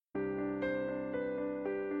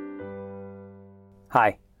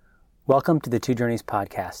Hi, welcome to the Two Journeys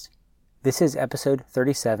podcast. This is episode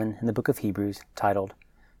 37 in the book of Hebrews titled,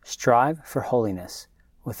 Strive for Holiness,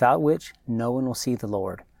 without which no one will see the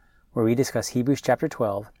Lord, where we discuss Hebrews chapter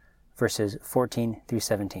 12, verses 14 through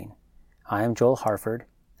 17. I am Joel Harford,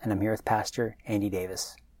 and I'm here with Pastor Andy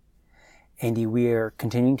Davis. Andy, we are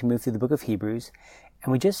continuing to move through the book of Hebrews,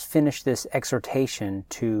 and we just finished this exhortation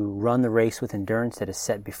to run the race with endurance that is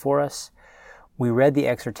set before us. We read the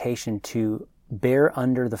exhortation to bear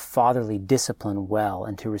under the fatherly discipline well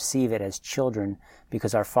and to receive it as children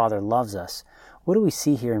because our Father loves us. What do we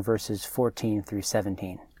see here in verses 14 through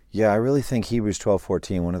 17? Yeah, I really think Hebrews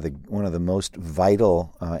 12:14, one of the most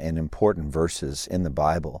vital and important verses in the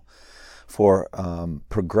Bible for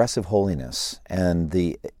progressive holiness and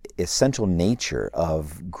the essential nature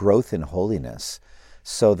of growth in holiness,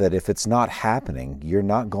 so that if it's not happening, you're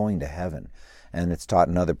not going to heaven. And it's taught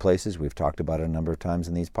in other places. We've talked about it a number of times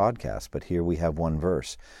in these podcasts. But here we have one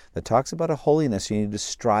verse that talks about a holiness you need to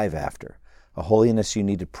strive after, a holiness you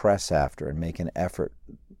need to press after and make an effort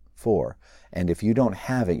for. And if you don't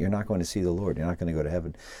have it, you're not going to see the Lord. You're not going to go to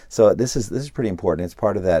heaven. So this is pretty important. It's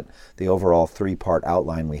part of the overall three-part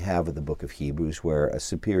outline we have of the book of Hebrews, where a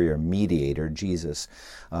superior mediator, Jesus,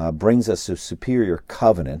 brings us a superior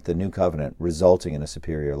covenant, the new covenant, resulting in a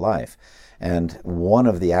superior life. And one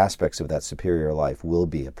of the aspects of that superior life will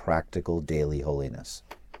be a practical daily holiness.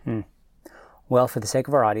 Well, for the sake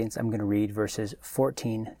of our audience, I'm going to read verses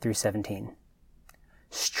 14 through 17.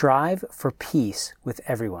 Strive for peace with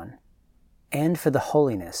everyone, and for the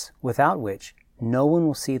holiness, without which no one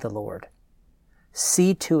will see the Lord.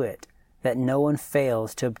 See to it that no one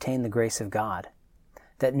fails to obtain the grace of God,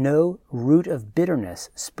 that no root of bitterness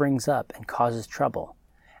springs up and causes trouble,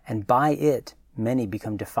 and by it many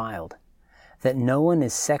become defiled, that no one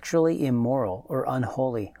is sexually immoral or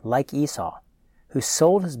unholy like Esau, who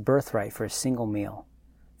sold his birthright for a single meal.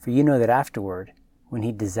 For you know that afterward, when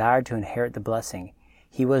he desired to inherit the blessing,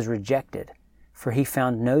 he was rejected, for he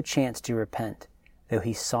found no chance to repent, though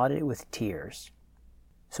he sought it with tears.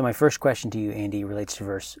 So my first question to you, Andy, relates to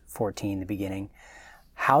verse 14, the beginning.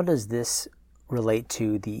 How does this relate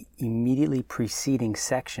to the immediately preceding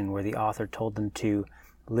section where the author told them to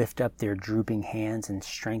lift up their drooping hands and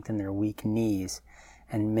strengthen their weak knees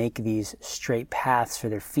and make these straight paths for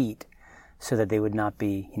their feet so that they would not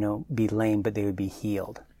be lame, but they would be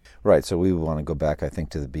healed? Right, so we want to go back, I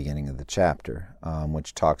think, to the beginning of the chapter,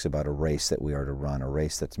 which talks about a race that we are to run, a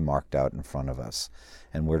race that's marked out in front of us.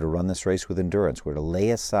 And we're to run this race with endurance. We're to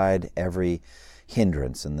lay aside every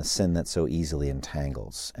hindrance and the sin that so easily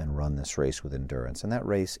entangles and run this race with endurance. And that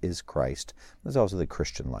race is Christ. There's also the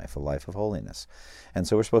Christian life, a life of holiness. And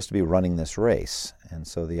so we're supposed to be running this race. And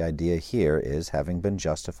so the idea here is, having been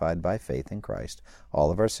justified by faith in Christ,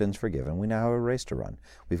 all of our sins forgiven, we now have a race to run.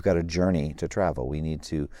 We've got a journey to travel. We need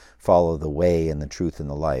to follow the way and the truth and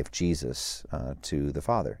the life, Jesus, to the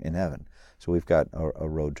Father in heaven. So we've got a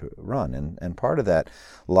road to run. And part of that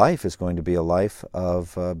life is going to be a life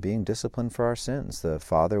of being disciplined for our sins. The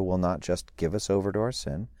Father will not just give us over to our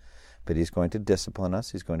sin, but He's going to discipline us.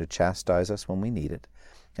 He's going to chastise us when we need it.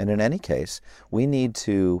 And in any case, we need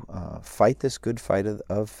to fight this good fight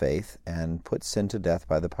of faith and put sin to death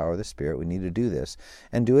by the power of the Spirit. We need to do this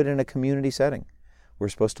and do it in a community setting. We're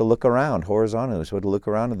supposed to look around horizontally. We're supposed to look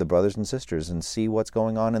around at the brothers and sisters and see what's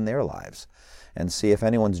going on in their lives and see if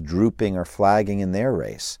anyone's drooping or flagging in their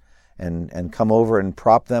race, and come over and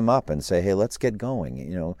prop them up and say, hey, let's get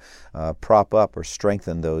going. Prop up or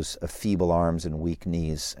strengthen those feeble arms and weak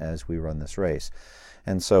knees as we run this race.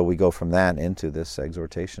 And so we go from that into this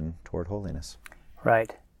exhortation toward holiness.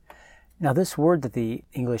 Right. Now this word that the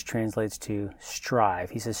English translates to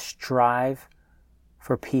strive, he says strive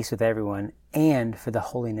for peace with everyone and for the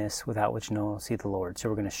holiness without which no one will see the Lord. So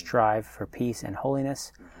we're going to strive for peace and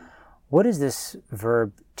holiness. What does this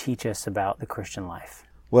verb teach us about the Christian life?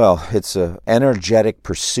 Well, it's an energetic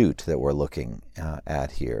pursuit that we're looking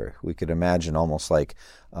at here. We could imagine almost like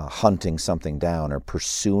hunting something down or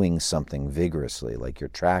pursuing something vigorously, like you're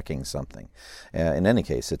tracking something. In any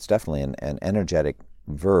case, it's definitely an energetic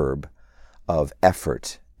verb of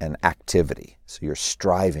effort and activity. So you're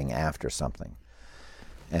striving after something.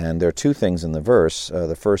 And there are two things in the verse.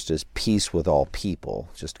 The first is peace with all people,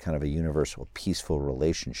 just kind of a universal, peaceful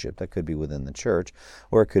relationship. That could be within the church,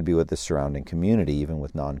 or it could be with the surrounding community, even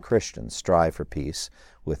with non-Christians. Strive for peace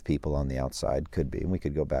with people on the outside, could be. And we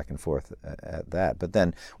could go back and forth at that. But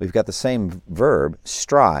then we've got the same verb,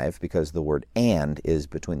 strive, because the word and is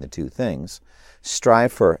between the two things.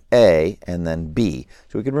 Strive for A and then B.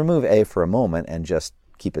 So we could remove A for a moment and just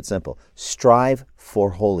keep it simple. Strive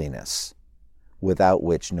for holiness without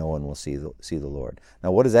which no one will see the Lord.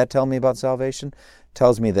 Now, what does that tell me about salvation? It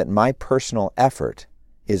tells me that my personal effort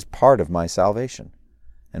is part of my salvation.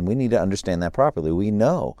 And we need to understand that properly. We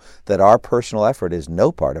know that our personal effort is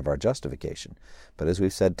no part of our justification. But as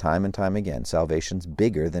we've said time and time again, salvation's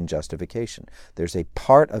bigger than justification. There's a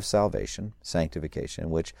part of salvation, sanctification, in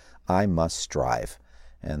which I must strive.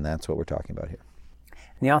 And that's what we're talking about here.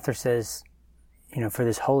 And the author says, for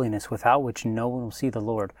this holiness without which no one will see the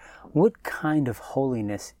Lord. What kind of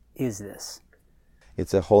holiness is this?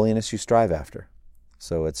 It's a holiness you strive after.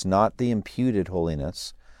 So it's not the imputed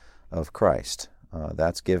holiness of Christ.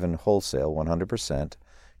 That's given wholesale, 100%,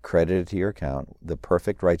 credited to your account, the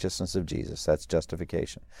perfect righteousness of Jesus. That's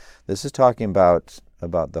justification. This is talking about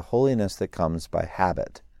the holiness that comes by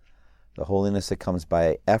habit, the holiness that comes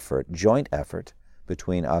by effort, joint effort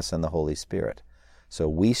between us and the Holy Spirit. So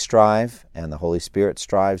we strive, and the Holy Spirit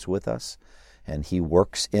strives with us, and He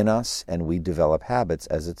works in us, and we develop habits,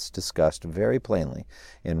 as it's discussed very plainly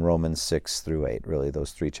in Romans 6 through 8. Really,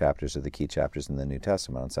 those 3 chapters are the key chapters in the New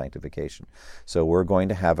Testament on sanctification. So we're going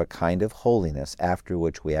to have a kind of holiness after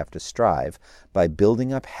which we have to strive by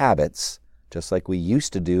building up habits, just like we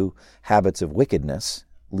used to do habits of wickedness,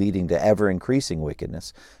 leading to ever-increasing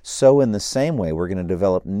wickedness. So in the same way, we're going to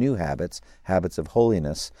develop new habits of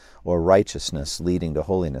holiness or righteousness leading to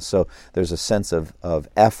holiness. So there's a sense of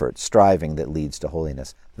effort, striving that leads to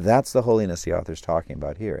holiness. That's the holiness the author's talking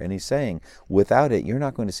about here. And he's saying, without it, you're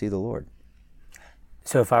not going to see the Lord.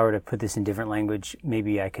 So if I were to put this in different language,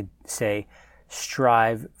 maybe I could say,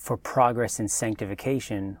 strive for progress in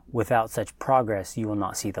sanctification. Without such progress, you will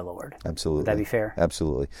not see the Lord. Absolutely. Would that be fair?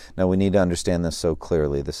 Absolutely. Now, we need to understand this so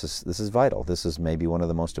clearly. This is vital. This is maybe one of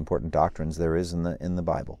the most important doctrines there is in the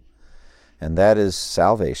Bible. And that is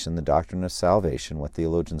salvation, the doctrine of salvation, what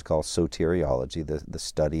theologians call soteriology, the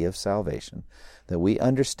study of salvation, that we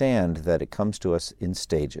understand that it comes to us in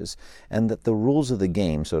stages, and that the rules of the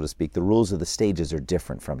game, so to speak, the rules of the stages are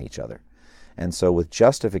different from each other. And so with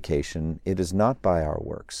justification, it is not by our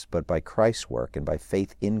works, but by Christ's work and by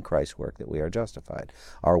faith in Christ's work that we are justified.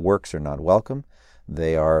 Our works are not welcome.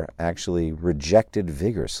 They are actually rejected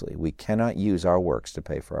vigorously. We cannot use our works to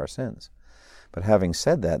pay for our sins. But having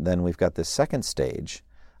said that, then we've got this second stage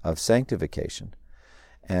of sanctification.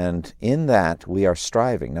 And in that, we are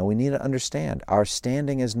striving. Now, we need to understand, our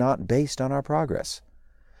standing is not based on our progress.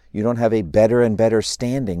 You don't have a better and better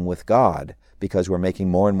standing with God because we're making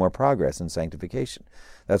more and more progress in sanctification.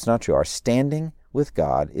 That's not true. Our standing with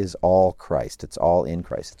God is all Christ. It's all in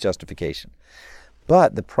Christ. It's justification.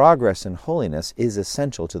 But the progress in holiness is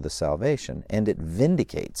essential to the salvation, and it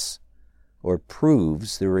vindicates or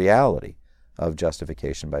proves the reality of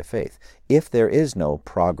justification by faith. If there is no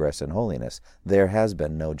progress in holiness, there has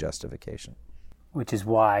been no justification. Which is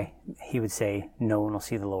why he would say no one will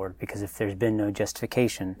see the Lord, because if there's been no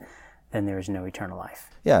justification, then there is no eternal life.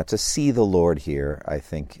 Yeah, to see the Lord here, I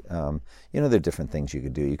think, there are different things you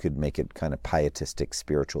could do. You could make it kind of pietistic,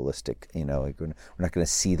 spiritualistic, we're not going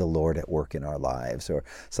to see the Lord at work in our lives or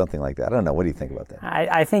something like that. I don't know. What do you think about that?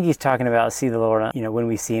 I think he's talking about see the Lord, when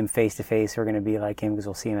we see him face to face, we're going to be like him because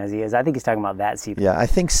we'll see him as he is. I think he's talking about that. Yeah, I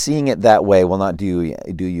think seeing it that way will not do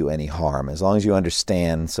you any harm, as long as you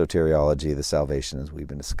understand soteriology, the salvation, as we've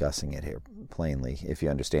been discussing it here plainly, if you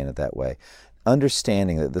understand it that way.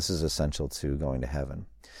 Understanding that this is essential to going to heaven.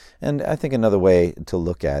 And I think another way to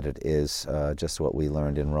look at it is just what we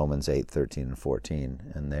learned in Romans 8:13 and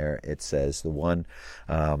 14. And there it says,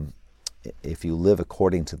 if you live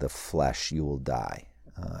according to the flesh, you will die.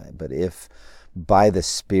 But if by the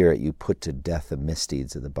Spirit you put to death the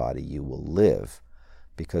misdeeds of the body, you will live.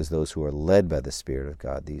 Because those who are led by the Spirit of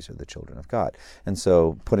God, these are the children of God. And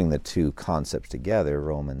so putting the two concepts together,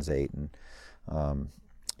 Romans 8 and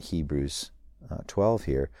Hebrews 12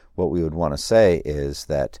 here, what we would want to say is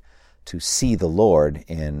that to see the Lord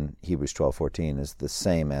in Hebrews 12:14 is the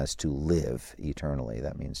same as to live eternally.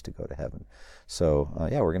 That means to go to heaven. So,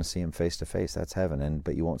 we're going to see him face to face. That's heaven,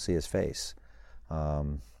 but you won't see his face.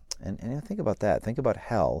 And think about that. Think about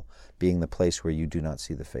hell being the place where you do not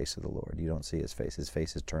see the face of the Lord. You don't see his face. His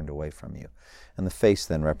face is turned away from you. And the face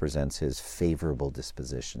then represents his favorable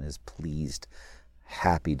disposition, his pleased,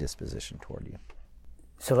 happy disposition toward you.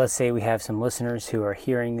 So let's say we have some listeners who are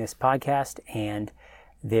hearing this podcast and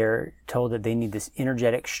they're told that they need this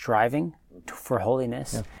energetic striving for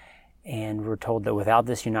holiness. Yeah. And we're told that without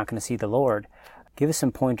this, you're not going to see the Lord. Give us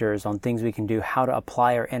some pointers on things we can do, how to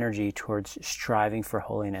apply our energy towards striving for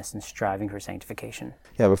holiness and striving for sanctification.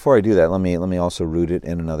 Yeah, before I do that, let me also root it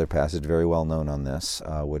in another passage very well known on this,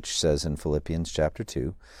 which says in Philippians chapter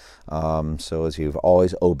 2, so as you've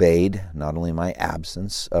always obeyed, not only my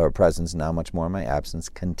absence or presence, now much more my absence,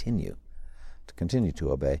 continue. to continue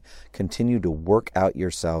to obey. Continue to work out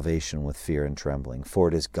your salvation with fear and trembling, for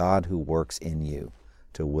it is God who works in you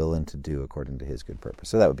to will and to do according to his good purpose.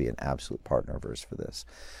 So that would be an absolute partner verse for this.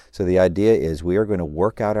 So the idea is we are going to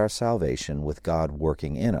work out our salvation with God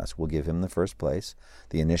working in us. We'll give him the first place.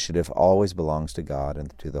 The initiative always belongs to God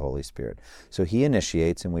and to the Holy Spirit. So he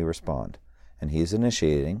initiates and we respond. And he's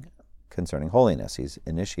initiating concerning holiness. He's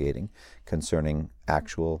initiating concerning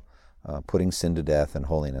actual putting sin to death and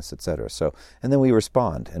holiness, etc. So, and then we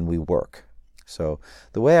respond and we work. So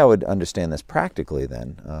the way I would understand this practically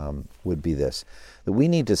then would be this, that we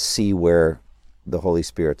need to see where the Holy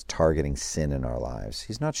Spirit's targeting sin in our lives.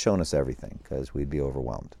 He's not shown us everything because we'd be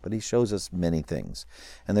overwhelmed, but he shows us many things.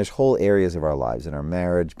 And there's whole areas of our lives, in our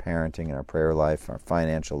marriage, parenting, in our prayer life, our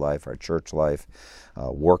financial life, our church life,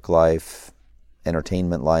 work life,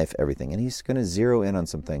 entertainment life, everything. And he's going to zero in on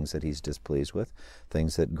some things that he's displeased with,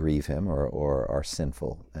 things that grieve him or are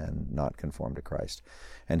sinful and not conform to Christ.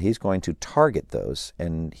 And he's going to target those,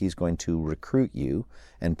 and he's going to recruit you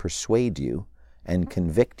and persuade you and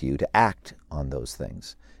convict you to act on those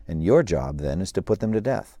things. And your job then is to put them to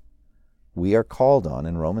death. We are called on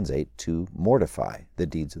in Romans 8 to mortify the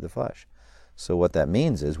deeds of the flesh. So what that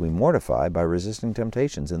means is we mortify by resisting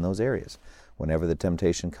temptations in those areas. Whenever the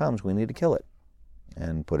temptation comes, we need to kill it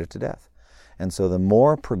and put it to death. And so the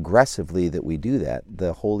more progressively that we do that,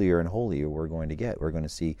 the holier and holier we're going to get. We're going to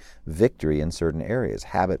see victory in certain areas,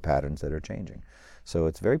 habit patterns that are changing. So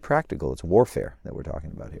it's very practical. It's warfare that we're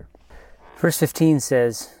talking about here. Verse 15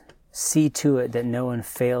 says, "See to it that no one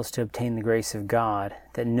fails to obtain the grace of God,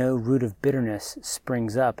 that no root of bitterness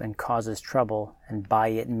springs up and causes trouble, and by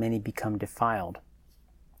it many become defiled."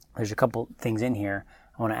 There's a couple things in here.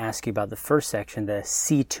 I want to ask you about the first section, the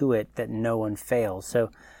see to it that no one fails.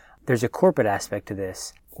 So there's a corporate aspect to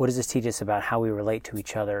this. What does this teach us about how we relate to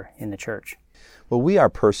each other in the church? Well, we are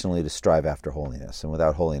personally to strive after holiness, and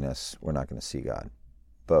without holiness, we're not going to see God.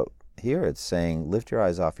 But here it's saying, lift your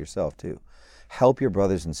eyes off yourself too. Help your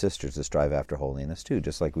brothers and sisters to strive after holiness too,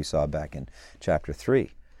 just like we saw back in chapter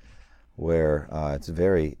 3, where it's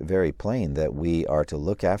very, very plain that we are to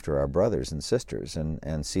look after our brothers and sisters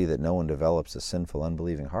and see that no one develops a sinful,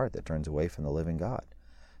 unbelieving heart that turns away from the living God.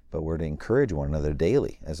 But we're to encourage one another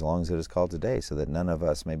daily, as long as it is called today, so that none of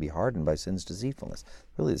us may be hardened by sin's deceitfulness.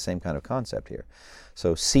 Really the same kind of concept here.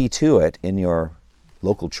 So see to it in your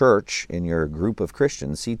local church, in your group of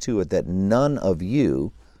Christians, see to it that none of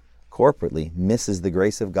you corporately misses the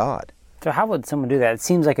grace of God. So how would someone do that? It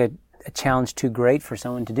seems like a challenge too great for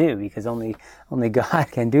someone to do, because only God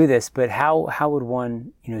can do this. But how would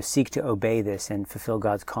one seek to obey this and fulfill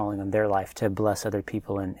God's calling on their life to bless other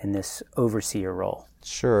people in this overseer role?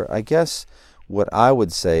 Sure. I guess what I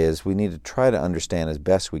would say is we need to try to understand as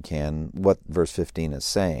best we can what verse 15 is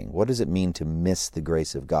saying. What does it mean to miss the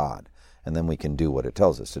grace of God? And then we can do what it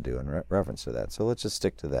tells us to do in reference to that. So let's just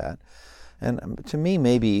stick to that. And to me,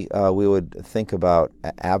 maybe we would think about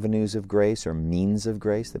avenues of grace or means of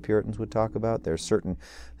grace the Puritans would talk about. There are certain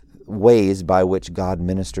ways by which God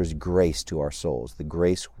ministers grace to our souls, the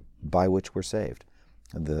grace by which we're saved,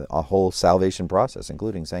 a whole salvation process,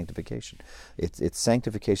 including sanctification. It's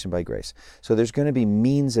sanctification by grace. So there's going to be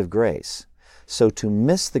means of grace. So to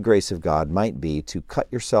miss the grace of God might be to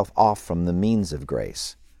cut yourself off from the means of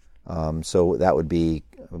grace. So that would be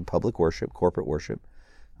public worship, corporate worship,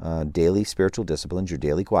 daily spiritual disciplines, your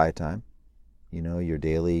daily quiet time, your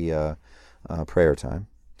daily prayer time.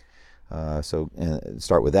 So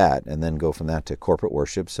start with that, and then go from that to corporate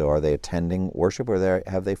worship. So are they attending worship, or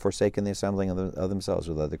have they forsaken the assembling of themselves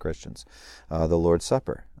with other Christians? The Lord's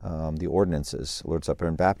Supper, the ordinances, Lord's Supper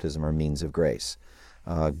and baptism are means of grace.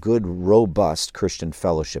 Good, robust Christian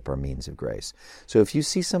fellowship are means of grace. So if you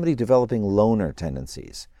see somebody developing loner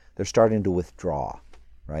tendencies, they're starting to withdraw,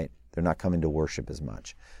 right? They're not coming to worship as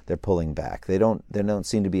much. They're pulling back. They don't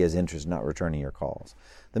seem to be as interested, not returning your calls.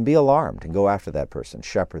 Then be alarmed and go after that person.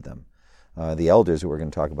 Shepherd them. The elders, who we're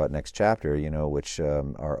going to talk about next chapter, which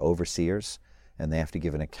are overseers, and they have to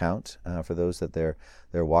give an account for those that they're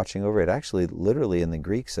watching over. It actually, literally in the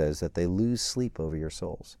Greek, says that they lose sleep over your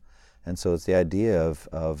souls. And so it's the idea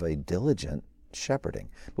of a diligent shepherding.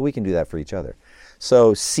 But we can do that for each other.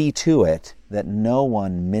 So see to it that no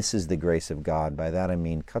one misses the grace of God. By that I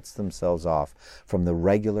mean cuts themselves off from the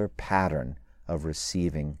regular pattern of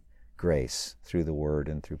receiving grace through the Word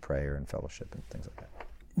and through prayer and fellowship and things like that.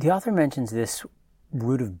 The author mentions this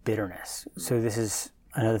root of bitterness. So this is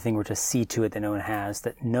another thing we're to see to it that no one has,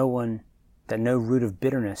 that no root of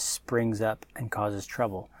bitterness springs up and causes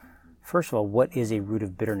trouble. First of all, what is a root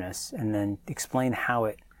of bitterness? And then explain how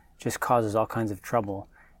it just causes all kinds of trouble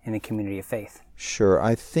in the community of faith. Sure.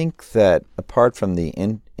 I think that apart from the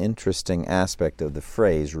interesting aspect of the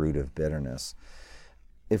phrase root of bitterness,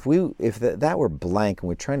 if that were blank and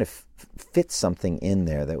we're trying to fit something in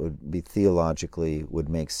there that would be would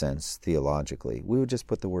make sense theologically, we would just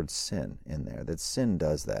put the word sin in there, that sin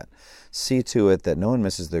does that. See to it that no one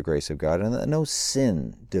misses the grace of God and that no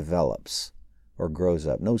sin develops or grows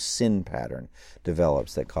up, no sin pattern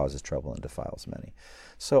develops that causes trouble and defiles many.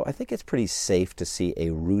 So I think it's pretty safe to see a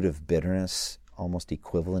root of bitterness almost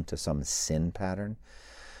equivalent to some sin pattern.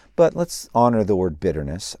 But let's honor the word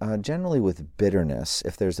bitterness. Generally with bitterness,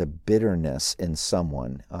 if there's a bitterness in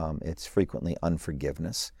someone, it's frequently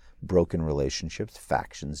unforgiveness, broken relationships,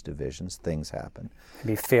 factions, divisions, things happen.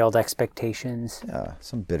 Maybe failed expectations.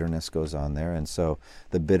 Some bitterness goes on there. And so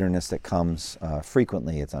the bitterness that comes,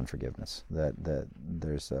 frequently it's unforgiveness, that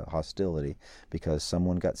there's a hostility because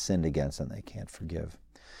someone got sinned against and they can't forgive.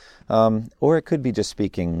 Or it could be just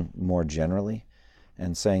speaking more generally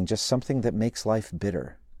and saying just something that makes life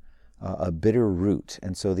bitter. A bitter root.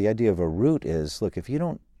 And so the idea of a root is, look, if you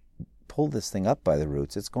don't pull this thing up by the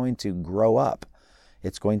roots, it's going to grow up.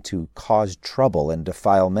 It's going to cause trouble and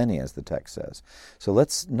defile many, as the text says. So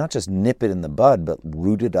let's not just nip it in the bud, but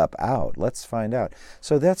root it up out. Let's find out.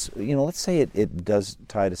 So that's, let's say it does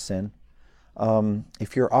tie to sin.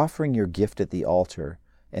 If you're offering your gift at the altar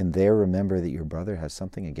and there remember that your brother has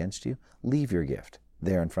something against you, leave your gift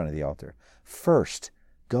there in front of the altar. First,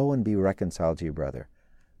 go and be reconciled to your brother.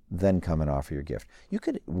 Then come and offer your gift. You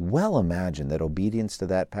could well imagine that obedience to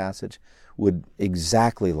that passage would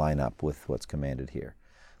exactly line up with what's commanded here.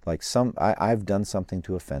 Like I've done something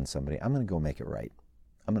to offend somebody. I'm going to go make it right.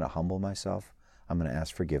 I'm going to humble myself. I'm going to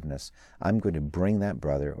ask forgiveness. I'm going to bring that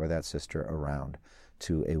brother or that sister around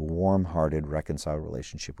to a warm-hearted, reconciled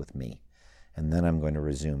relationship with me. And then I'm going to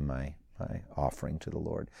resume my offering to the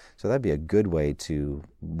Lord. So that'd be a good way to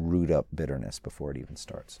root up bitterness before it even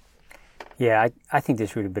starts. Yeah, I think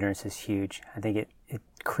this root of bitterness is huge. I think it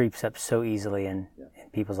creeps up so easily in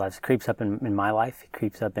people's lives. It creeps up in my life. It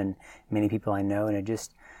creeps up in many people I know.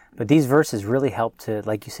 But these verses really help to,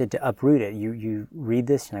 like you said, to uproot it. You read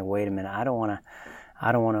this and you're like, wait a minute, I don't want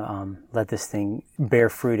to let this thing bear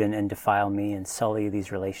fruit and defile me and sully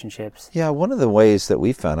these relationships. Yeah, one of the ways that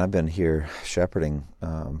we found, I've been here shepherding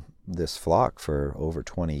this flock for over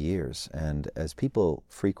 20 years, and as people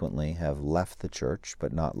frequently have left the church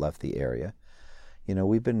but not left the area,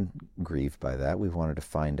 we've been grieved by that. We've wanted to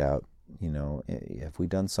find out, have we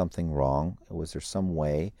done something wrong? Was there some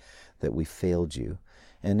way that we failed you?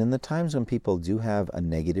 And in the times when people do have a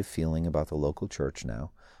negative feeling about the local church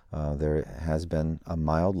now, there has been a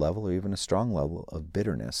mild level or even a strong level of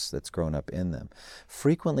bitterness that's grown up in them.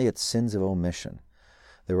 Frequently it's sins of omission.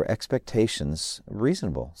 There were expectations,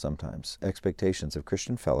 reasonable sometimes, expectations of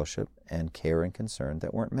Christian fellowship and care and concern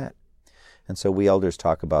that weren't met. And so we elders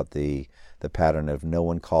talk about the pattern of no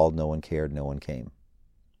one called, no one cared, no one came.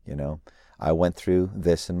 I went through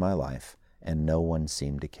this in my life and no one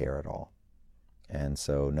seemed to care at all. And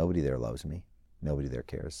so nobody there loves me, nobody there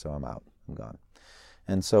cares, so I'm out, I'm gone.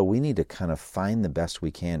 And so we need to kind of find the best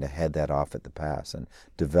we can to head that off at the pass and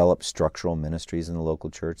develop structural ministries in the local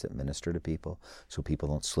church that minister to people so people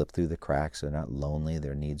don't slip through the cracks, they're not lonely,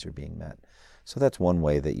 their needs are being met. So that's one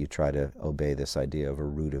way that you try to obey this idea of a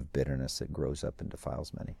root of bitterness that grows up and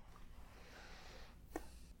defiles many.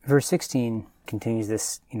 Verse 16 continues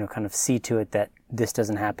this, kind of see to it that this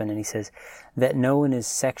doesn't happen. And he says, that no one is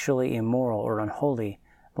sexually immoral or unholy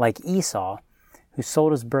like Esau, who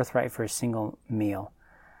sold his birthright for a single meal.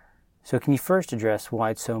 So can you first address why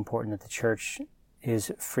it's so important that the church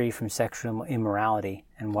is free from sexual immorality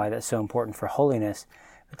and why that's so important for holiness?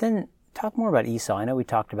 But then talk more about Esau. I know we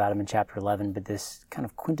talked about him in chapter 11, but this kind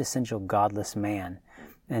of quintessential godless man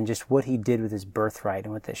and just what he did with his birthright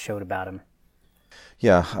and what that showed about him.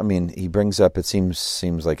 Yeah, he brings up, it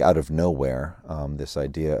seems like out of nowhere, this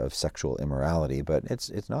idea of sexual immorality, but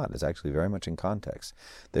it's not. It's actually very much in context.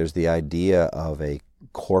 There's the idea of a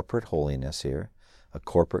corporate holiness here, a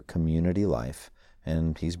corporate community life,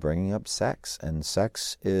 and he's bringing up sex. And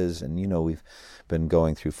sex is, we've been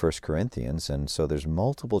going through 1 Corinthians, and so there's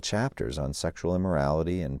multiple chapters on sexual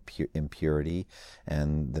immorality and impurity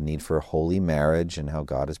and the need for holy marriage and how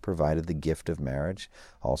God has provided the gift of marriage,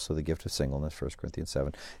 also the gift of singleness, 1 Corinthians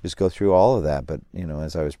 7. Just go through all of that, but,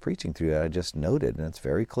 as I was preaching through that, I just noted, and it's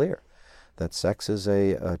very clear, that sex is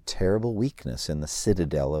a terrible weakness in the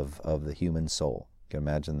citadel of the human soul. You can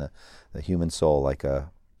imagine the human soul like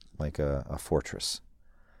a fortress,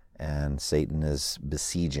 and Satan is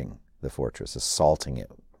besieging the fortress, assaulting it,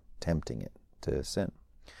 tempting it to sin.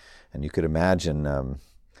 And you could imagine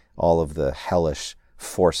all of the hellish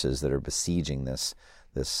forces that are besieging this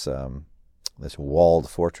this walled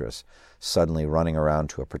fortress, suddenly running around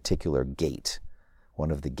to a particular gate,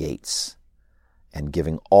 one of the gates, and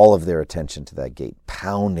giving all of their attention to that gate,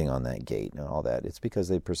 pounding on that gate and all that. It's because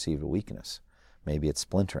they perceived a weakness. Maybe it's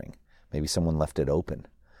splintering. Maybe someone left it open,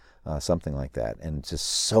 something like that. And just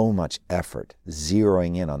so much effort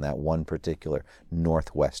zeroing in on that one particular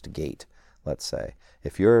northwest gate, let's say.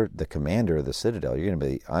 If you're the commander of the citadel, you're going to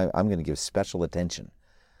be, I'm going to give special attention.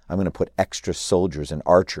 I'm going to put extra soldiers and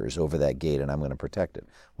archers over that gate, and I'm going to protect it.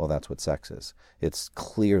 Well, that's what sex is. It's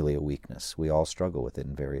clearly a weakness. We all struggle with it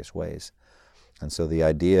in various ways. And so the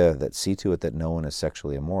idea that see to it that no one is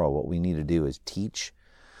sexually immoral, what we need to do is teach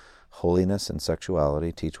holiness and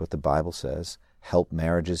sexuality, teach what the Bible says, help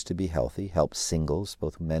marriages to be healthy, help singles,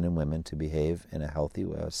 both men and women, to behave in a healthy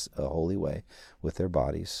way, a holy way with their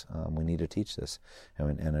bodies. We need to teach this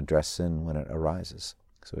and address sin when it arises.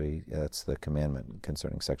 So that's the commandment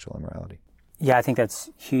concerning sexual immorality. Yeah, I think that's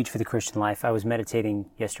huge for the Christian life. I was meditating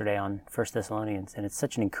yesterday on 1 Thessalonians, and it's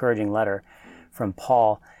such an encouraging letter from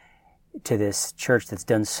Paul to this church that's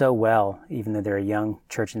done so well, even though they're a young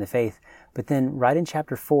church in the faith. But then right in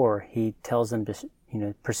chapter 4, he tells them to,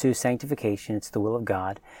 pursue sanctification. It's the will of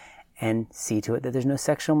God, and see to it that there's no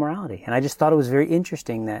sexual immorality. And I just thought it was very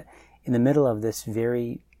interesting that in the middle of this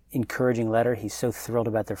very encouraging letter, he's so thrilled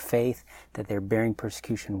about their faith, that they're bearing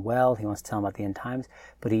persecution well. He wants to tell them about the end times,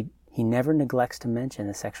 but he never neglects to mention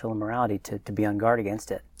the sexual immorality to be on guard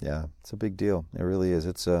against it. Yeah, it's a big deal. It really is.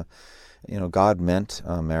 It's God meant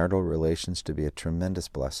marital relations to be a tremendous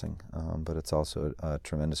blessing, but it's also a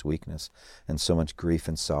tremendous weakness. And so much grief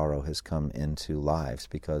and sorrow has come into lives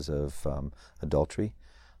because of adultery,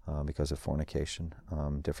 because of fornication,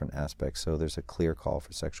 different aspects. So there's a clear call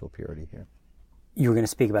for sexual purity here. You were going to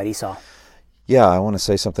speak about Esau. Yeah, I want to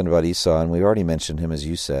say something about Esau, and we already mentioned him, as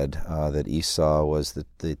you said, that Esau was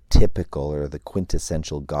the typical or the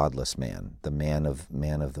quintessential godless man, the man of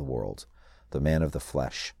the world, the man of the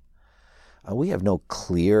flesh. We have no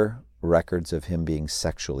clear records of him being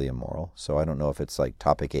sexually immoral, so I don't know if it's like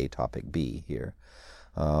topic A, topic B here.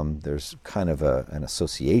 There's kind of an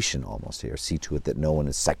association almost here. See to it that no one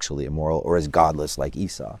is sexually immoral or is godless like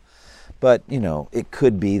Esau. But, it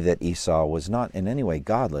could be that Esau was not in any way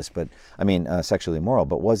godless, sexually immoral,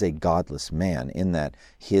 but was a godless man in that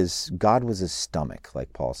God was his stomach,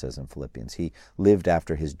 like Paul says in Philippians. He lived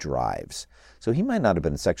after his drives. So he might not have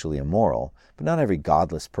been sexually immoral, but not every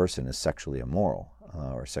godless person is sexually immoral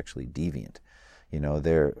or sexually deviant.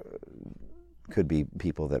 There could be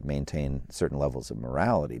people that maintain certain levels of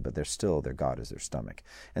morality, but their God is their stomach.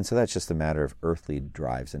 And so that's just a matter of earthly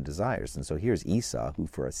drives and desires. And so here's Esau, who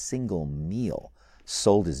for a single meal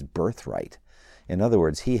sold his birthright. In other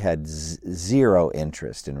words, he had zero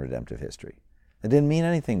interest in redemptive history. It didn't mean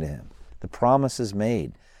anything to him. The promises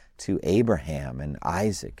made to Abraham and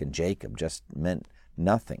Isaac and Jacob just meant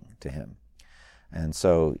nothing to him. And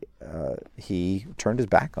so he turned his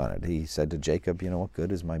back on it. He said to Jacob, what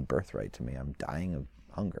good is my birthright to me? I'm dying of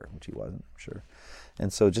hunger, which he wasn't, I'm sure.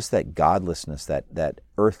 And so just that godlessness, that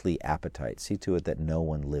earthly appetite, see to it that no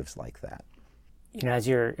one lives like that. As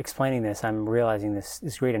you're explaining this, I'm realizing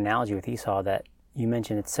this great analogy with Esau that you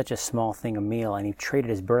mentioned. It's such a small thing, a meal, and he traded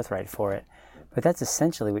his birthright for it. But that's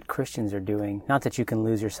essentially what Christians are doing. Not that you can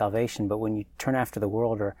lose your salvation, but when you turn after the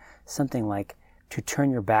world or something like to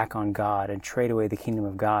turn your back on God and trade away the kingdom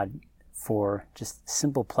of God for just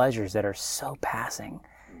simple pleasures that are so passing.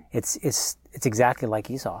 It's exactly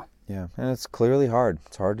like Esau. Yeah, and it's clearly hard.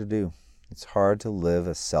 It's hard to do. It's hard to live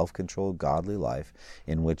a self-controlled, godly life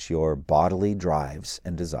in which your bodily drives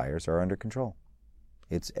and desires are under control.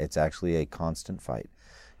 It's actually a constant fight.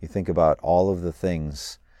 You think about all of the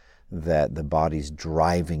things that the body's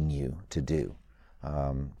driving you to do,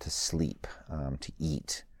 to sleep, to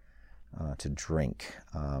eat, to drink,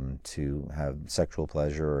 to have sexual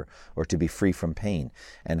pleasure, or to be free from pain,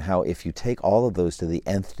 and how if you take all of those to the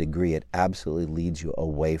nth degree, it absolutely leads you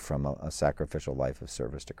away from a sacrificial life of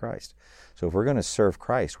service to Christ. So if we're going to serve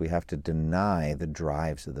Christ, we have to deny the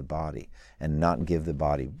drives of the body and not give the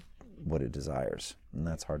body what it desires, and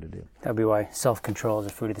that's hard to do. That would be why self-control is a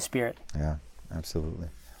fruit of the Spirit. Yeah, absolutely.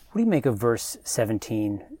 What do you make of verse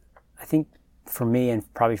 17? I think for me,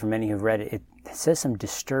 and probably for many who've read it, it says some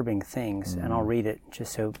disturbing things, and I'll read it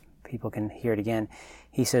just so people can hear it again.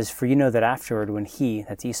 He says, "For you know that afterward, when he,"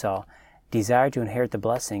 that's Esau, "desired to inherit the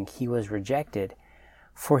blessing, he was rejected,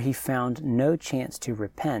 for he found no chance to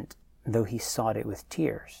repent, though he sought it with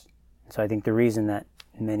tears." So I think the reason that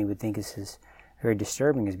many would think this is very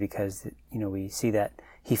disturbing is because, we see that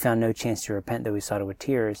he found no chance to repent, though he sought it with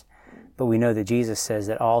tears. But we know that Jesus says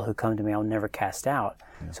that all who come to me, I'll never cast out.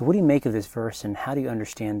 Yeah. So what do you make of this verse, and how do you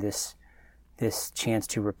understand this this chance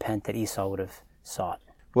to repent that Esau would have sought?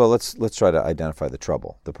 Well, let's try to identify the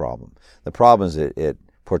problem. The problem is it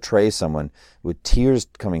portrays someone with tears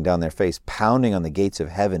coming down their face, pounding on the gates of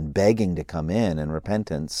heaven, begging to come in, and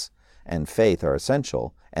repentance and faith are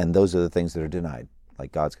essential, and those are the things that are denied.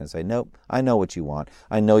 Like God's going to say, nope, I know what you want.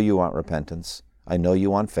 I know you want repentance. I know you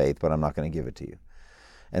want faith, but I'm not going to give it to you.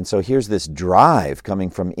 And so here's this drive coming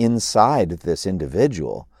from inside this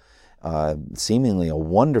individual, seemingly a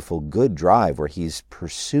wonderful, good drive where he's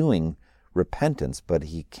pursuing repentance, but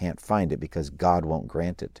he can't find it because God won't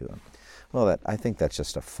grant it to him. Well, I think that's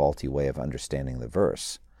just a faulty way of understanding the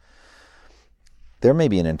verse. There may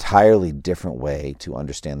be an entirely different way to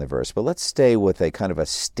understand the verse, but let's stay with a kind of a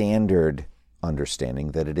standard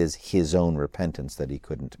understanding that it is his own repentance that he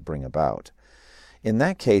couldn't bring about. In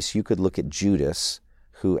that case, you could look at Judas,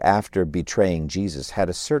 who after betraying Jesus had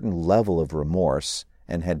a certain level of remorse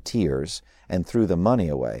and had tears and threw the money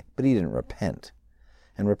away, but he didn't repent.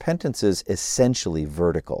 And repentance is essentially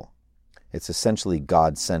vertical. It's essentially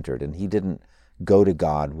God-centered, and he didn't go to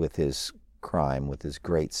God with his crime, with his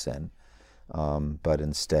great sin, but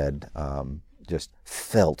instead just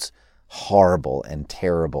felt horrible and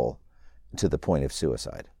terrible to the point of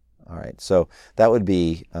suicide. All right, so that would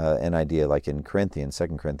be an idea like in Corinthians, 2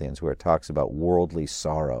 Corinthians, where it talks about worldly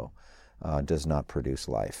sorrow does not produce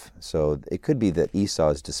life. So it could be that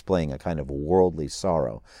Esau is displaying a kind of worldly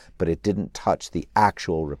sorrow, but it didn't touch the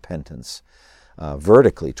actual repentance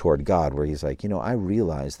vertically toward God, where he's like, I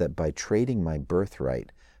realize that by trading my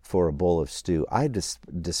birthright for a bowl of stew, I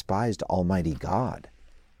despised Almighty God.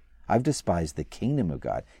 I've despised the kingdom of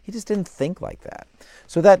God. He just didn't think like that.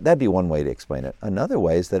 So that'd be one way to explain it. Another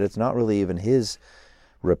way is that it's not really even his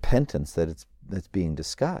repentance that's being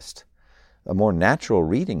discussed. A more natural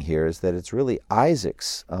reading here is that it's really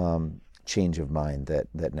Isaac's change of mind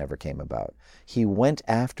that never came about. He went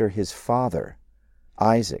after his father,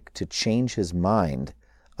 Isaac, to change his mind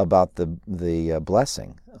about the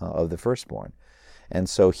blessing of the firstborn. And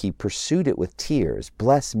so he pursued it with tears.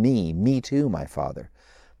 Bless me too, my father.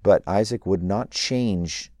 But Isaac would not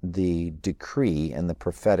change the decree and the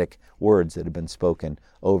prophetic words that had been spoken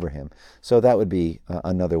over him. So that would be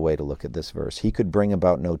another way to look at this verse. He could bring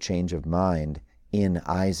about no change of mind in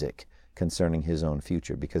Isaac concerning his own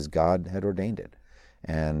future because God had ordained it.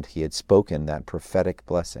 And he had spoken that prophetic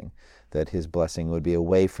blessing, that his blessing would be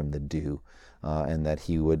away from the dew, and that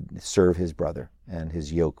he would serve his brother, and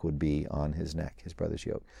his yoke would be on his neck, his brother's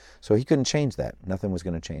yoke. So he couldn't change that. Nothing was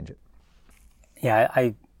going to change it. Yeah,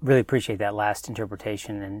 I really appreciate that last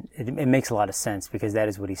interpretation, and it makes a lot of sense because that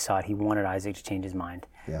is what he sought. He wanted Isaac to change his mind.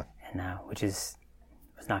 Yeah. And which was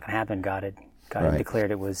not going to happen. God had declared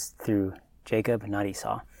it was through Jacob, not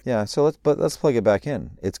Esau. Yeah, so let's plug it back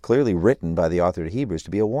in. It's clearly written by the author of Hebrews to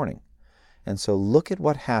be a warning. And so look at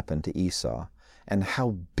what happened to Esau and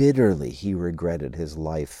how bitterly he regretted his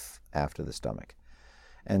life after the stomach.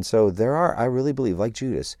 And so I really believe, like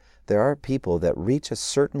Judas, there are people that reach a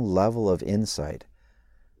certain level of insight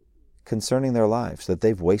concerning their lives, that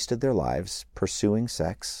they've wasted their lives pursuing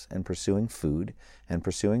sex and pursuing food and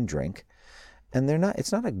pursuing drink. And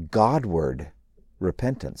it's not a Godward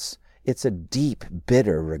repentance. It's a deep,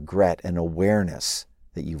 bitter regret and awareness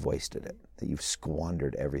that you've wasted it, that you've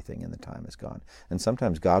squandered everything and the time is gone. And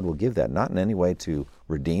sometimes God will give that, not in any way to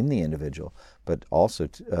redeem the individual, but also,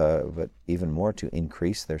 but even more to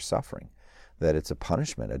increase their suffering. That it's a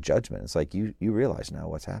punishment, a judgment. It's like you realize now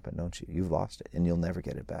what's happened, don't you? You've lost it, and you'll never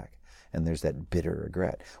get it back. And there's that bitter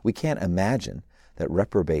regret. We can't imagine that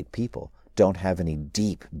reprobate people don't have any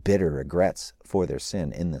deep, bitter regrets for their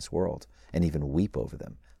sin in this world and even weep over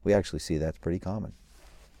them. We actually see that's pretty common.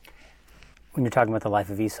 When you're talking about the life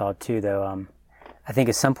of Esau too, though, I think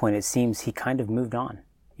at some point it seems he kind of moved on.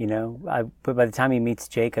 But by the time he meets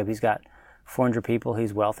Jacob, he's got 400 people.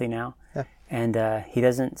 He's wealthy now. Yeah. And he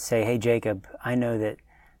doesn't say, hey, Jacob, I know that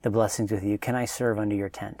the blessing's with you. Can I serve under your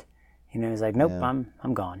tent? He's like, nope, yeah.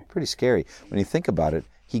 I'm gone. Pretty scary. When you think about it,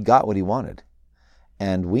 he got what he wanted.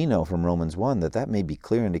 And we know from Romans 1 that may be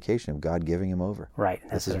clear indication of God giving him over. Right.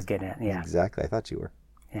 That's what I was getting at. Yeah. Exactly. I thought you were.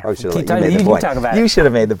 Yeah. Oh, talk about it. You should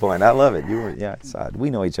have made the point. I love it. You were. Yeah, it's odd. We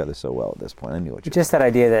know each other so well at this point. I knew what you were. Just that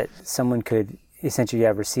idea that someone could essentially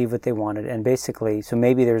receive what they wanted. And basically, so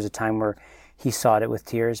maybe there was a time where he sought it with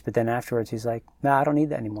tears, but then afterwards he's like, no, I don't need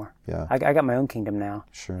that anymore. Yeah. I got my own kingdom now.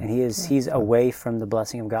 Sure. And he's away from the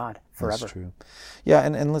blessing of God forever. That's true. Yeah,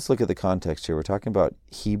 and let's look at the context here. We're talking about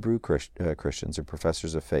Hebrew Christians or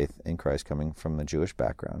professors of faith in Christ coming from a Jewish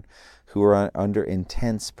background who are under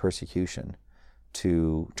intense persecution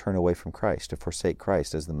to turn away from Christ, to forsake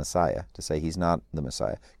Christ as the Messiah, to say he's not the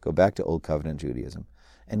Messiah. Go back to Old Covenant Judaism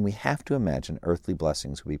And we have to imagine earthly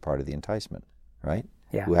blessings would be part of the enticement, right?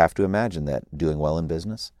 Yeah. We have to imagine that doing well in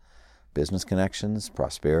business connections,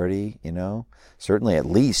 prosperity, certainly at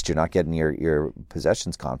least you're not getting your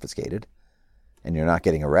possessions confiscated and you're not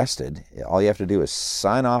getting arrested. All you have to do is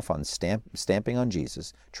sign off on stamping on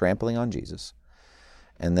Jesus, trampling on Jesus,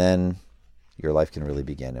 and then your life can really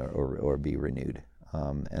begin or be renewed.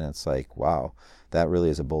 And it's like, wow, that really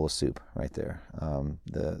is a bowl of soup right there.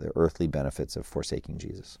 The earthly benefits of forsaking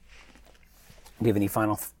Jesus. Do you have any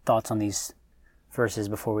final thoughts on these verses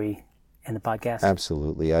before we end the podcast?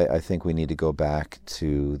 Absolutely. I think we need to go back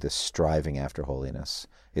to the striving after holiness.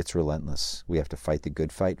 It's relentless. We have to fight the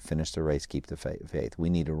good fight, finish the race, keep the faith. We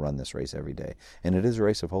need to run this race every day. And it is a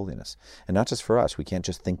race of holiness. And not just for us. We can't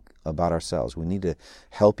just think about ourselves. We need to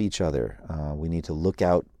help each other. We need to look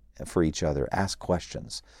out for each other, ask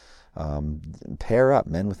questions. Pair up,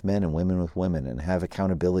 men with men and women with women, and have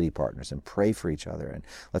accountability partners and pray for each other. And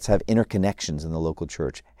let's have interconnections in the local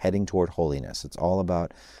church heading toward holiness. It's all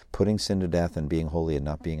about putting sin to death and being holy and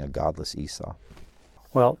not being a godless Esau.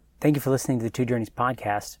 Well, thank you for listening to the Two Journeys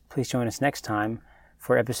podcast. Please join us next time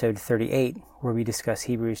for episode 38, where we discuss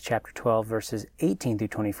Hebrews chapter 12, verses 18 through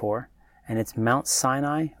 24, and it's Mount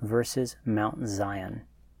Sinai versus Mount Zion,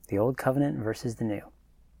 the Old Covenant versus the New.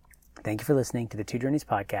 Thank you for listening to the Two Journeys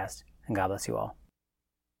podcast, and God bless you all.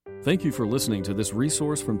 Thank you for listening to this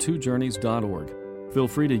resource from twojourneys.org. Feel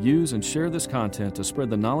free to use and share this content to spread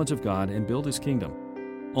the knowledge of God and build His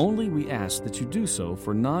kingdom. Only we ask that you do so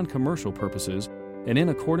for non-commercial purposes and in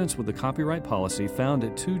accordance with the copyright policy found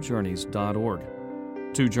at twojourneys.org.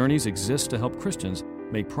 Two Journeys exists to help Christians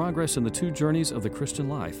make progress in the two journeys of the Christian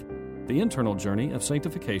life, the internal journey of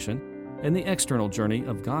sanctification and the external journey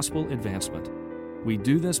of gospel advancement. We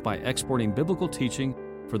do this by exporting biblical teaching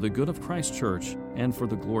for the good of Christ's church and for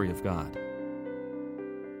the glory of God.